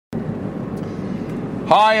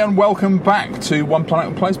Hi and welcome back to One Planet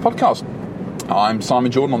One Place podcast. I'm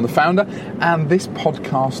Simon Jordan, I'm the founder, and this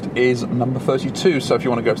podcast is number 32. So if you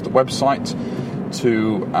want to go to the website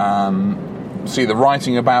to see the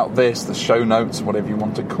writing about this, the show notes, whatever you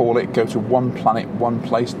want to call it, go to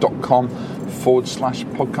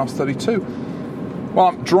oneplanet1place.com/podcast 32. Well,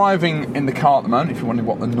 I'm driving in the car at the moment, if you're wondering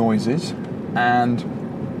what the noise is, and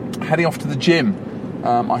heading off to the gym.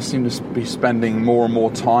 I seem to be spending more and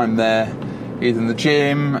more time there, either in the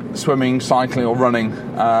gym, swimming, cycling, or running.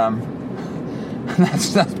 And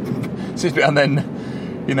then,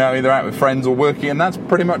 either out with friends or working, and that's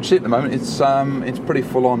pretty much it at the moment. It's pretty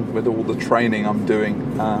full on with all the training I'm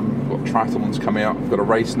doing. I've got triathlons coming up. I've got a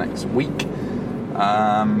race next week.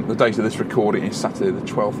 The date of this recording is Saturday the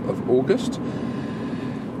 12th of August.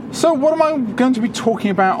 So what am I going to be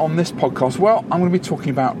talking about on this podcast? Well, I'm going to be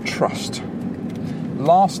talking about trust.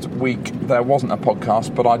 Last week there wasn't a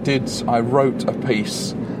podcast, but I wrote a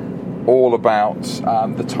piece all about,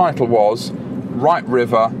 the title was Right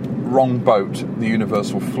River, Wrong Boat, the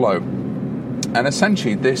Universal Flow. And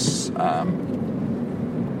essentially this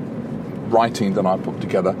writing that I put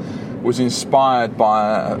together was inspired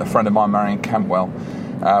by a friend of mine, Marion Campwell.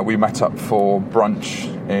 We met up for brunch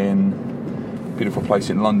in a beautiful place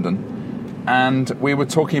in London. And we were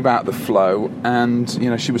talking about the flow, and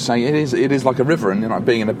she was saying it is like a river, and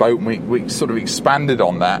being in a boat, and we sort of expanded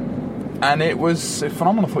on that, and it was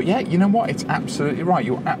phenomenal. I thought, yeah, you know what? It's absolutely right.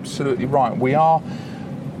 You're absolutely right. We are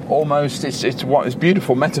almost. It's a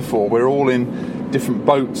beautiful metaphor. We're all in different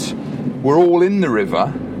boats. We're all in the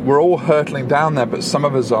river. We're all hurtling down there, but some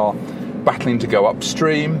of us are battling to go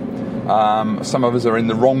upstream. Some of us are in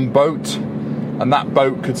the wrong boat, and that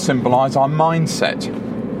boat could symbolise our mindset.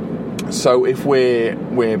 So if we're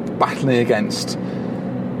battling against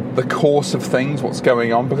the course of things, what's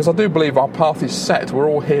going on, because I do believe our path is set. We're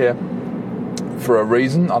all here for a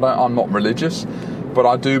reason. I'm not religious, but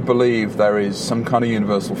I do believe there is some kind of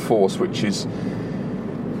universal force which is,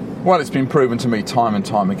 well, it's been proven to me time and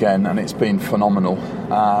time again, and it's been phenomenal.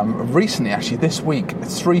 Recently, actually, this week,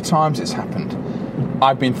 3 times it's happened.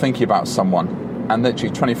 I've been thinking about someone, and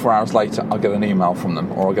literally 24 hours later, I'll get an email from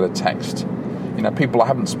them, or I'll get a text. People I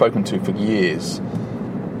haven't spoken to for years.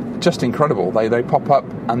 Just incredible. They pop up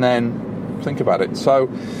and then think about it. So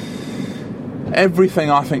everything,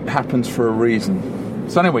 I think, happens for a reason.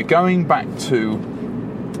 So anyway, going back to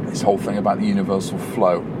this whole thing about the universal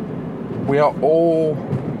flow, we are all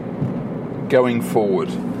going forward,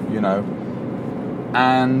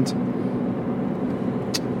 and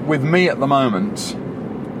with me at the moment,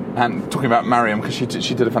 and talking about Mariam, because she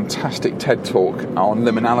did a fantastic TED talk on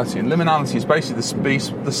liminality. And liminality is basically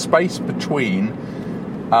the space between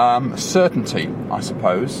certainty, I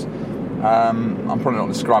suppose. I'm probably not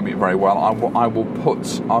describing it very well.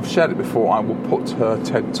 I've shared it before, I will put her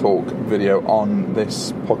TED talk video on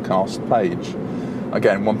this podcast page.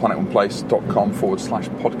 Again,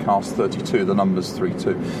 oneplanet1place.com/podcast 32, the number's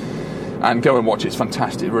 32. And go and watch it. It's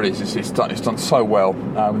fantastic. It really is. It's done so well.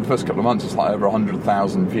 In the first couple of months, it's like over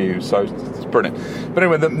 100,000 views. So it's brilliant. But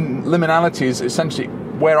anyway, the liminality is essentially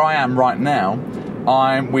where I am right now.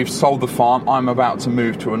 We've sold the farm. I'm about to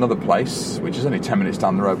move to another place, which is only 10 minutes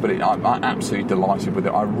down the road. But I'm absolutely delighted with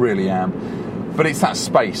it. I really am. But it's that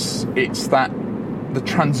space. It's the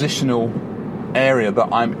transitional area that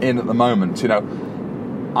I'm in at the moment.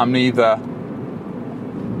 I'm neither.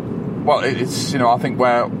 Well, it's I think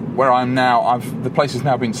where I am now, the place has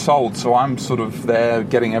now been sold, so I'm sort of there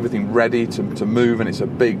getting everything ready to move, and it's a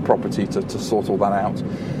big property to sort all that out,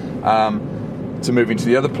 to move into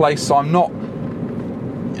the other place. So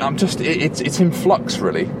it's in flux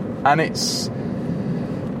really, and it's,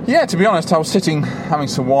 to be honest, I was sitting having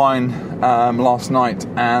some wine last night,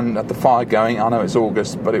 and at the fire going. I know it's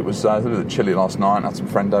August, but it was a little chilly last night. I had some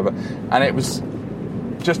friend over, and it was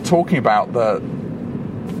just talking about the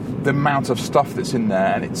amount of stuff that's in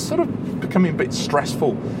there, and it's sort of becoming a bit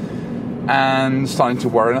stressful and starting to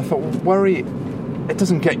worry. And I thought, well, worry, it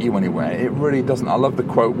doesn't get you anywhere. It really doesn't. I love the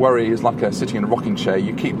quote, worry is like sitting in a rocking chair.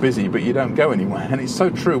 You keep busy, but you don't go anywhere. And it's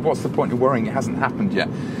so true. What's the point of worrying? It hasn't happened yet.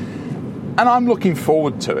 And I'm looking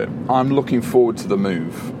forward to it. I'm looking forward to the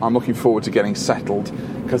move. I'm looking forward to getting settled,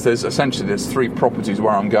 because there's 3 properties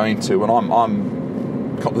where I'm going to, and I'm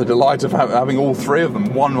got the delight of having all 3 of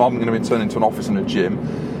them. One I'm going to be turned into an office and a gym.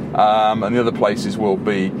 And the other places will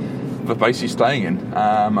be for basically staying in,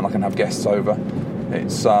 and I can have guests over.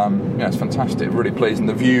 It's it's fantastic, really pleased, and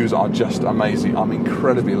the views are just amazing. I'm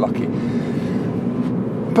incredibly lucky.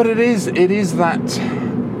 But it is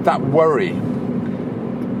that worry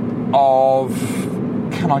of,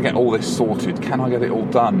 can I get all this sorted? Can I get it all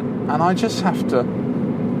done? And I just have to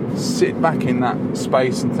sit back in that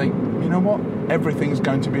space and think, you know what, everything's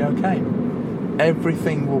going to be okay.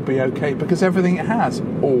 Everything will be okay, because everything has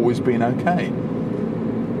always been okay.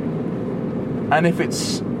 And if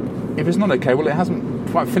it's not okay, well, it hasn't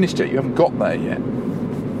quite finished yet. You haven't got there yet.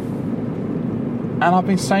 And I've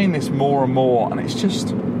been saying this more and more, and it's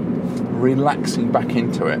just relaxing back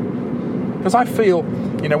into it. Because I feel,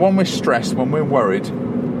 when we're stressed, when we're worried,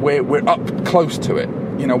 we're up close to it.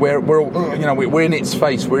 We're in its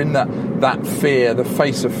face. We're in that fear, the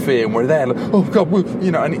face of fear, and we're there. Like, oh God,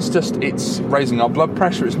 and it's raising our blood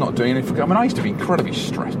pressure. It's not doing anything. I mean, I used to be incredibly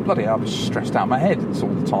stressed. Bloody hell, I was stressed out of my head all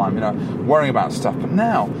the time. Worrying about stuff. But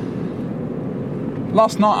now,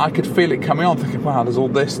 last night I could feel it coming on, thinking, wow, there's all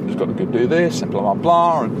this. I've got to go do this and blah blah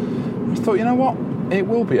blah. And I thought, you know what, it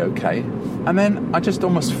will be okay. And then I just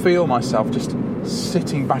almost feel myself just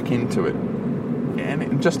sitting back into it.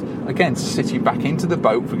 And just, again, sitting back into the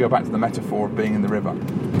boat, if we go back to the metaphor of being in the river,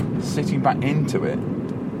 sitting back into it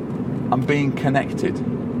and being connected.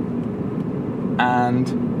 And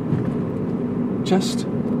just,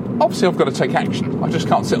 obviously I've got to take action. I just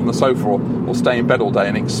can't sit on the sofa or stay in bed all day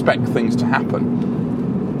and expect things to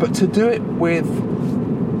happen. But to do it with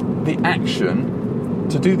the action,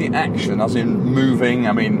 as in moving.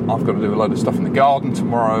 I mean, I've got to do a load of stuff in the garden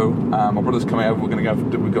tomorrow. My brother's coming over.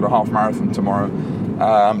 We've got a half marathon tomorrow.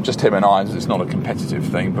 Just him and I. It's not a competitive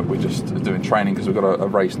thing, but we're just doing training because we've got a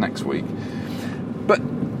race next week. But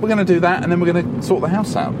we're going to do that, and then we're going to sort the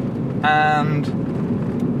house out.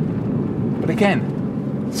 But again,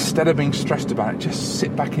 instead of being stressed about it, just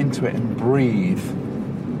sit back into it and breathe,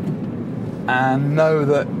 and know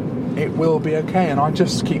that it will be okay. And I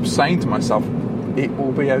just keep saying to myself, it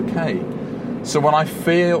will be okay. So when I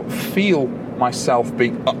feel myself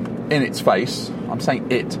being up in its face, I'm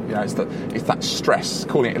saying it. It's that stress.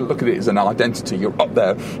 Calling it. Look at it as an identity. You're up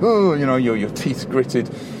there. Oh, your teeth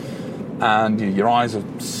gritted, and your eyes are,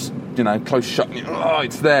 closed shut. Oh,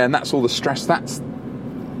 it's there, and that's all the stress. That's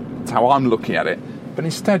how I'm looking at it. But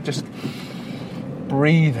instead, just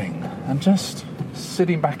breathing and just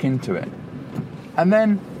sitting back into it, and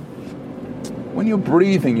then. When you're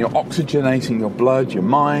breathing, you're oxygenating your blood, your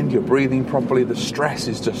mind, you're breathing properly, the stress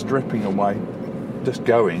is just dripping away, just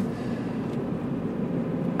going.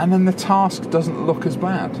 And then the task doesn't look as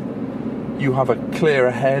bad. You have a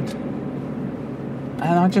clearer head, and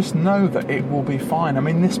I just know that it will be fine. I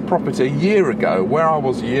mean, this property where I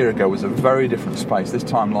was a year ago, was a very different space. This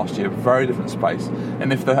time last year, very different space.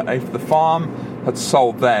 And if the farm had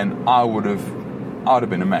sold then, I would have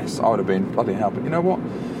been a mess. I would have been bloody hell. But you know what?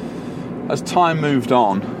 As time moved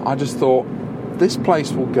on, I just thought, this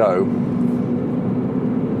place will go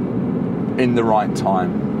in the right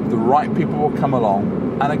time. The right people will come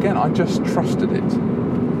along. And again, I just trusted it.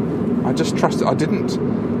 I didn't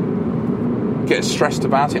get stressed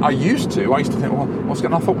about it. I used to think, well, what's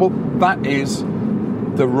going on? I thought, well, that is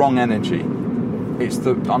the wrong energy.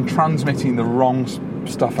 I'm transmitting the wrong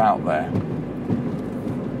stuff out there.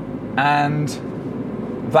 And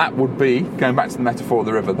that would be, going back to the metaphor of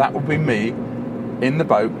the river, that would be me in the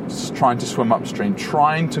boat trying to swim upstream,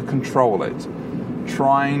 trying to control it,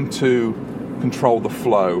 trying to control the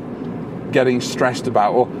flow, getting stressed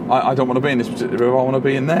about, I don't want to be in this particular river, I want to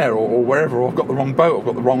be in there, or wherever, or I've got the wrong boat, I've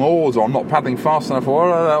got the wrong oars, or I'm not paddling fast enough, or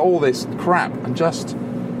all this crap, and just,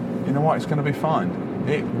 you know what, it's going to be fine.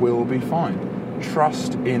 It will be fine.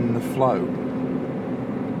 Trust in the flow.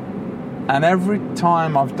 And every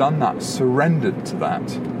time I've done that, surrendered to that,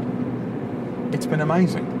 it's been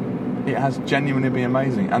amazing. It has genuinely been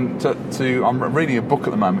amazing. And I'm reading a book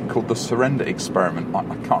at the moment called The Surrender Experiment. I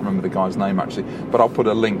can't remember the guy's name actually, but I'll put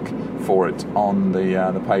a link for it on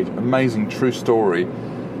the page. Amazing true story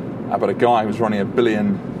about a guy who was running $1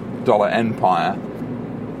 billion empire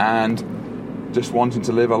and just wanting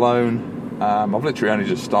to live alone. I've literally only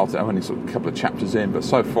just started. I'm only sort of a couple of chapters in, but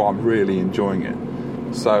so far I'm really enjoying it.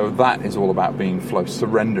 So that is all about being flow,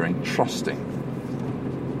 surrendering, trusting.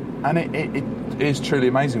 And it is truly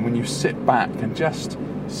amazing when you sit back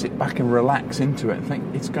and relax into it and think,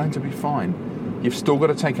 it's going to be fine. You've still got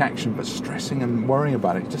to take action, but stressing and worrying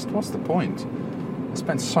about it, just what's the point? I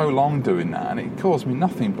spent so long doing that, and it caused me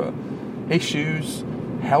nothing but issues,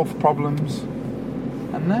 health problems.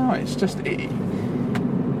 And now it's just...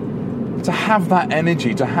 to have that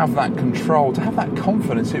energy, to have that control, to have that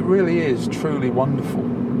confidence, it really is truly wonderful.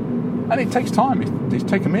 And it takes time. It's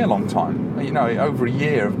taken me a long time. Over a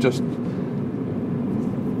year of just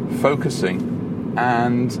focusing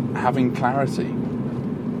and having clarity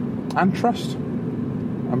and trust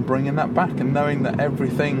and bringing that back and knowing that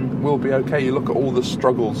everything will be okay. You look at all the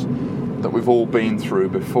struggles that we've all been through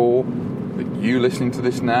before, that You listening to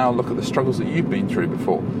this now, look at the struggles that you've been through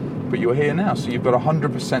before. But you're here now, so you've got a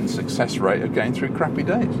 100% success rate of getting through crappy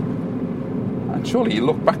days. And surely you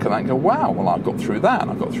look back at that and go, wow, well, I got through that,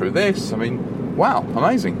 and I got through this. I mean, wow,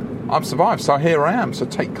 amazing. I've survived, so here I am. So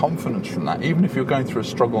take confidence from that, even if you're going through a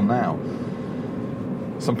struggle now.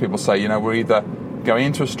 Some people say, we're either going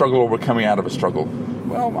into a struggle or we're coming out of a struggle.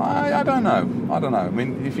 Well, I don't know. I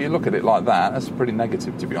mean, if you look at it like that, that's pretty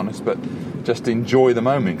negative, to be honest. But just enjoy the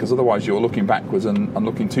moment, because otherwise you're looking backwards and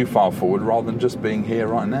looking too far forward rather than just being here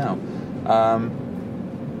right now.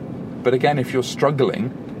 But again, if you're struggling,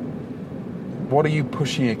 what are you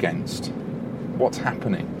pushing against? What's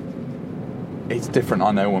happening? It's different,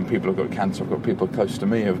 I know, when people have got cancer. I've got people close to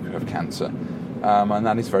me who have cancer, and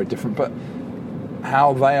that is very different. But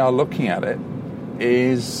how they are looking at it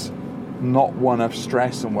is not one of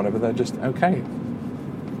stress and whatever. They're just, okay,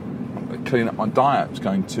 clean up my diet,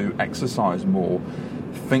 going to exercise more,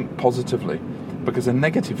 think positively, because a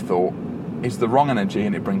negative thought is the wrong energy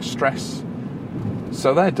and it brings stress.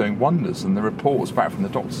 So they're doing wonders, and the reports back from the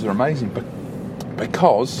doctors are amazing, but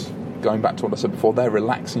because, going back to what I said before, they're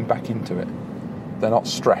relaxing back into it. They're not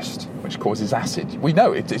stressed, which causes acid. We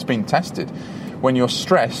know it's been tested. When you're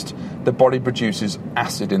stressed, the body produces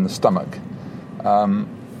acid in the stomach.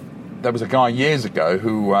 There was a guy years ago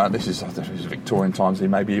who, this is Victorian times,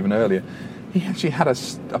 maybe even earlier, he actually had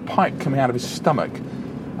a pipe coming out of his stomach.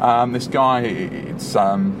 This guy, it's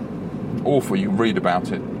awful, you read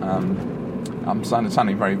about it. I'm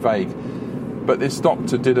sounding very vague. But this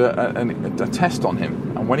doctor did a test on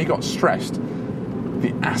him, and when he got stressed,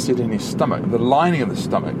 the acid in his stomach, the lining of the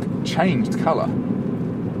stomach, changed colour.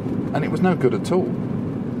 And it was no good at all.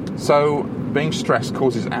 So being stressed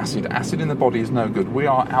causes acid. Acid in the body is no good. We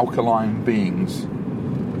are alkaline beings.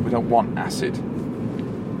 We don't want acid.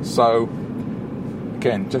 So,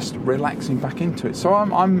 again, just relaxing back into it. So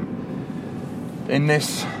I'm in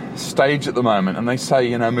this stage at the moment, and they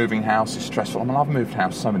say, moving house is stressful. I mean, I've moved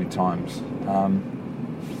house so many times.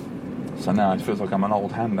 So now it feels like I'm an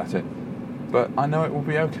old hand at it. But I know it will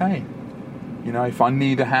be okay. If I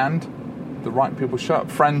need a hand, the right people show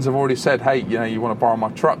up. Friends have already said, hey, you want to borrow my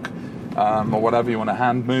truck, or whatever, you want a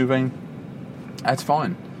hand moving, that's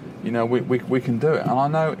fine. We can do it, and I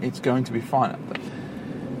know it's going to be fine.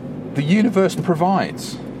 The universe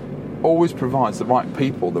always provides the right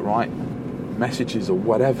people, the right messages or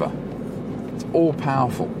whatever. It's all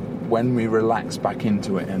powerful when we relax back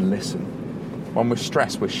into it and listen. When we're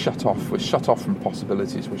stressed, we're shut off. We're shut off from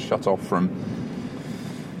possibilities. We're shut off from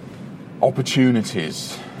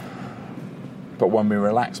opportunities. But when we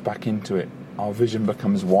relax back into it, our vision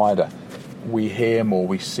becomes wider. We hear more,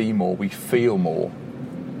 we see more, we feel more.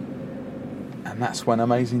 And that's when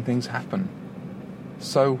amazing things happen.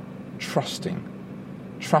 So, trusting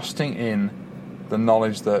in the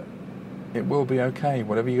knowledge that it will be okay.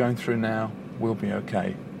 Whatever you're going through now will be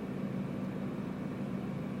okay.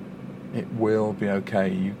 It will be okay.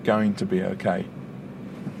 You're going to be okay.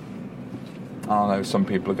 I know some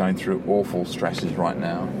people are going through awful stresses right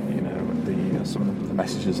now. Some of the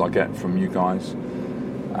messages I get from you guys,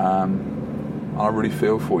 I really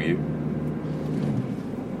feel for you.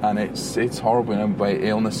 And it's horrible, by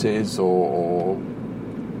illnesses or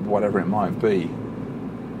whatever it might be.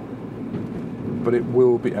 But it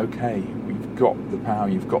will be okay. We've got the power.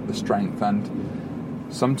 You've got the strength. And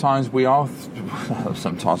sometimes we're always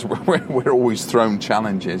thrown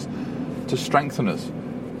challenges to strengthen us,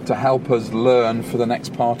 to help us learn for the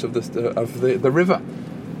next part of the river.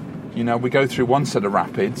 We go through one set of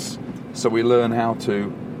rapids, so we learn how to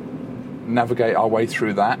navigate our way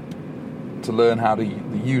through that, to learn how to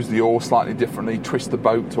use the oar slightly differently, twist the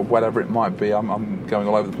boat or whatever it might be. I'm going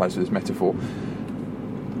all over the place with this metaphor.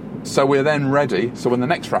 So we're then ready, so when the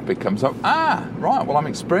next rapid comes up, right, well, I'm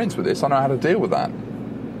experienced with this, I know how to deal with that.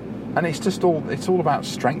 And it's all about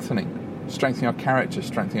strengthening our character,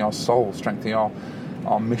 strengthening our soul, strengthening our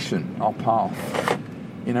mission, our path.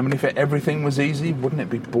 If everything was easy, wouldn't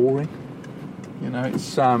it be boring?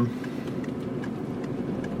 It's I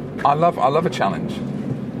love a challenge.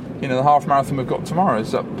 The half marathon we've got tomorrow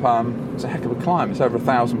is up. It's a heck of a climb. It's over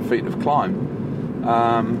 1,000 feet of climb.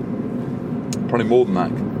 Probably more than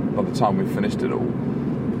that by the time we've finished it all.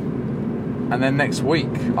 And then next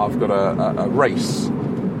week I've got a race,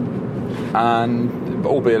 and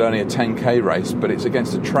albeit only a 10k race, but it's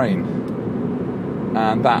against a train.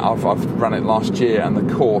 And that I've run it last year, and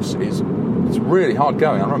the course it's really hard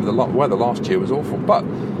going. I remember the weather last year was awful, but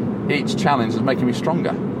each challenge is making me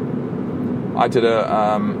stronger. I did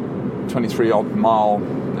a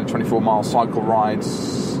 24 mile cycle ride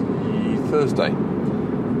Thursday,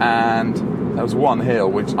 and There was one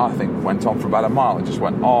hill which I think went on for about a mile. It just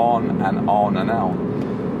went on and on and on.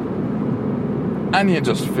 And you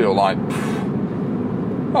just feel like,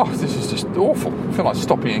 oh, this is just awful. I feel like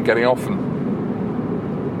stopping and getting off and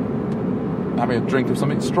having a drink of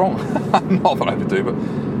something strong. Not that I ever do, but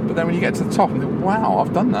then when you get to the top and think, wow,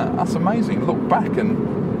 I've done that. That's amazing. Look back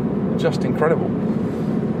and just incredible.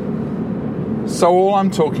 So all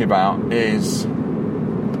I'm talking about is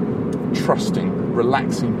trusting,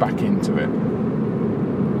 relaxing back into it,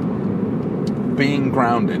 being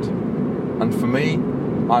grounded. And for me,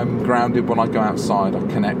 I'm grounded when I go outside, I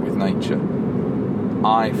connect with nature.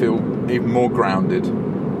 I feel even more grounded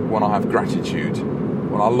when I have gratitude,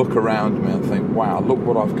 when I look around me and think, wow, look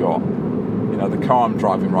what I've got. You know, the car I'm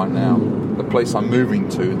driving right now, the place I'm moving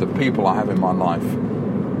to, the people I have in my life.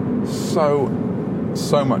 So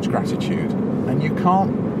much gratitude. And you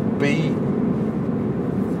can't be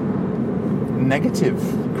negative,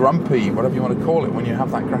 grumpy, whatever you want to call it, when you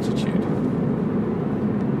have that gratitude.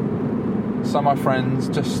 So my friends,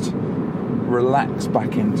 just relax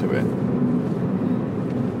back into it.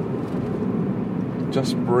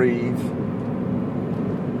 Just breathe.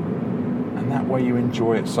 And that way you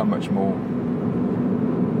enjoy it so much more.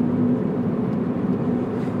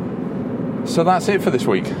 So that's it for this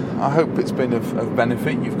week. I hope it's been of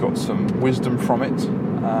benefit. You've got some wisdom from it.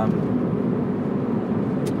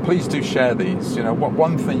 Please do share these. You know, what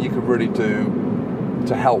one thing you could really do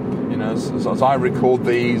to help, you know, as I record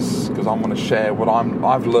these, because I want to share what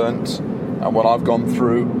I've learnt and what I've gone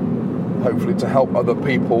through, hopefully to help other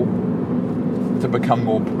people to become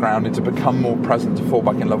more grounded, to become more present, to fall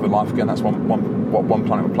back in love with life again. That's what One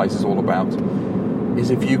Planet One Place is all about. Is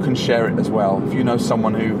if you can share it as well. If you know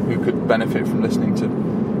someone who could benefit from listening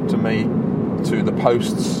to me, to the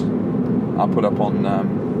posts I put up on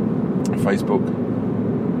Facebook,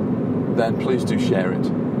 then please do share it.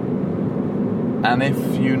 And if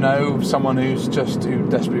you know someone who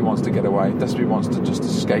desperately wants to get away, desperately wants to just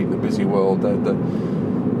escape the busy world,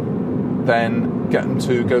 then get them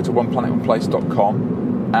to go to oneplanetoneplace.com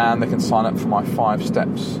and they can sign up for my 5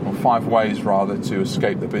 steps, or 5 ways rather, to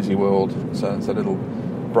escape the busy world. So it's a little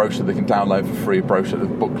brochure they can download for free, a brochure, a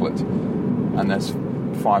booklet. And there's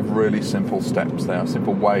 5 really simple steps there,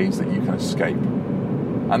 simple ways that you can escape.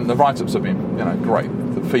 And the write-ups have been, great.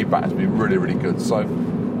 The feedback has been really, really good. So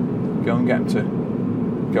go and get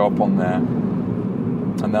them to go up on there.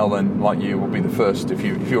 And they'll then, like you, will be the first. If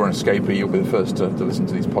you're an escapee, you'll be the first to listen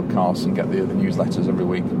to these podcasts and get the newsletters every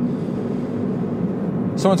week.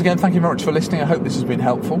 So once again, thank you very much for listening. I hope this has been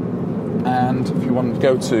helpful. And if you want to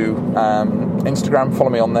go to Instagram, follow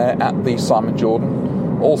me on there at the Simon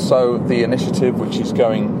Jordan. Also, the initiative, which is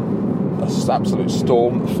going an absolute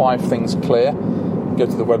storm, 5 Things Clear. Go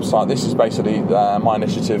to the website. This is basically my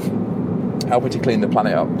initiative, helping to clean the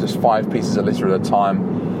planet up, just 5 pieces of litter at a time.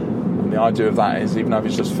 And the idea of that is, even though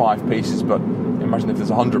it's just 5 pieces, but imagine if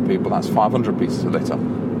there's 100 people, that's 500 pieces of litter.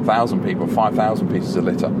 1,000 people, 5,000 pieces of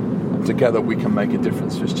litter. And together we can make a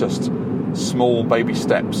difference. It's just small baby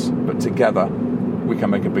steps, but together we can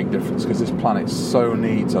make a big difference, because this planet so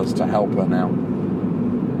needs us to help her now.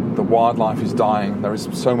 The wildlife is dying. There is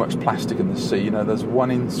so much plastic in the sea. There's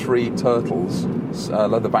 1 in 3 turtles,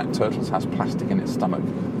 leatherback turtles, has plastic in its stomach.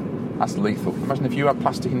 That's lethal. Imagine if you had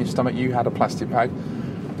plastic in your stomach, you had a plastic bag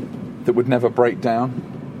that would never break down.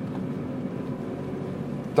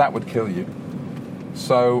 That would kill you.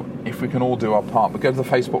 So if we can all do our part, but go to the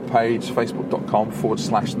Facebook page,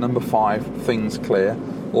 facebook.com/5 Things Clear,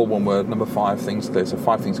 all one word, 5 Things Clear, so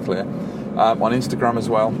 5 Things Clear, on Instagram as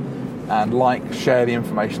well, and share the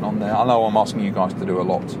information on there. I know I'm asking you guys to do a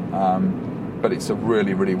lot, but it's a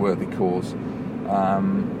really, really worthy cause.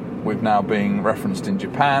 We've now been referenced in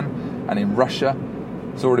Japan and in Russia.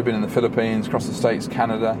 It's already been in the Philippines, across the States,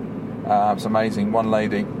 Canada. It's amazing. One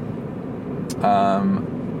lady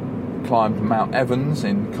climbed Mount Evans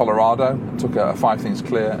in Colorado, took a 5 Things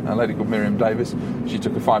Clear, a lady called Miriam Davis. She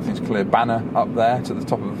took a 5 Things Clear banner up there to the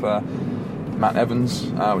top of Mount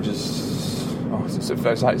Evans, which is it's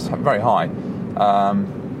very high,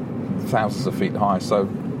 thousands of feet high. So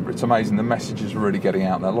it's amazing. The message is really getting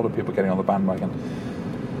out there. A lot of people are getting on the bandwagon.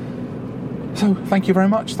 So thank you very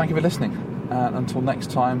much. Thank you for listening. And until next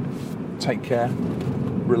time, take care,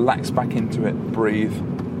 relax back into it, breathe,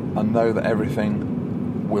 and know that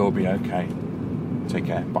everything will be okay. Take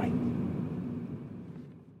care. Bye.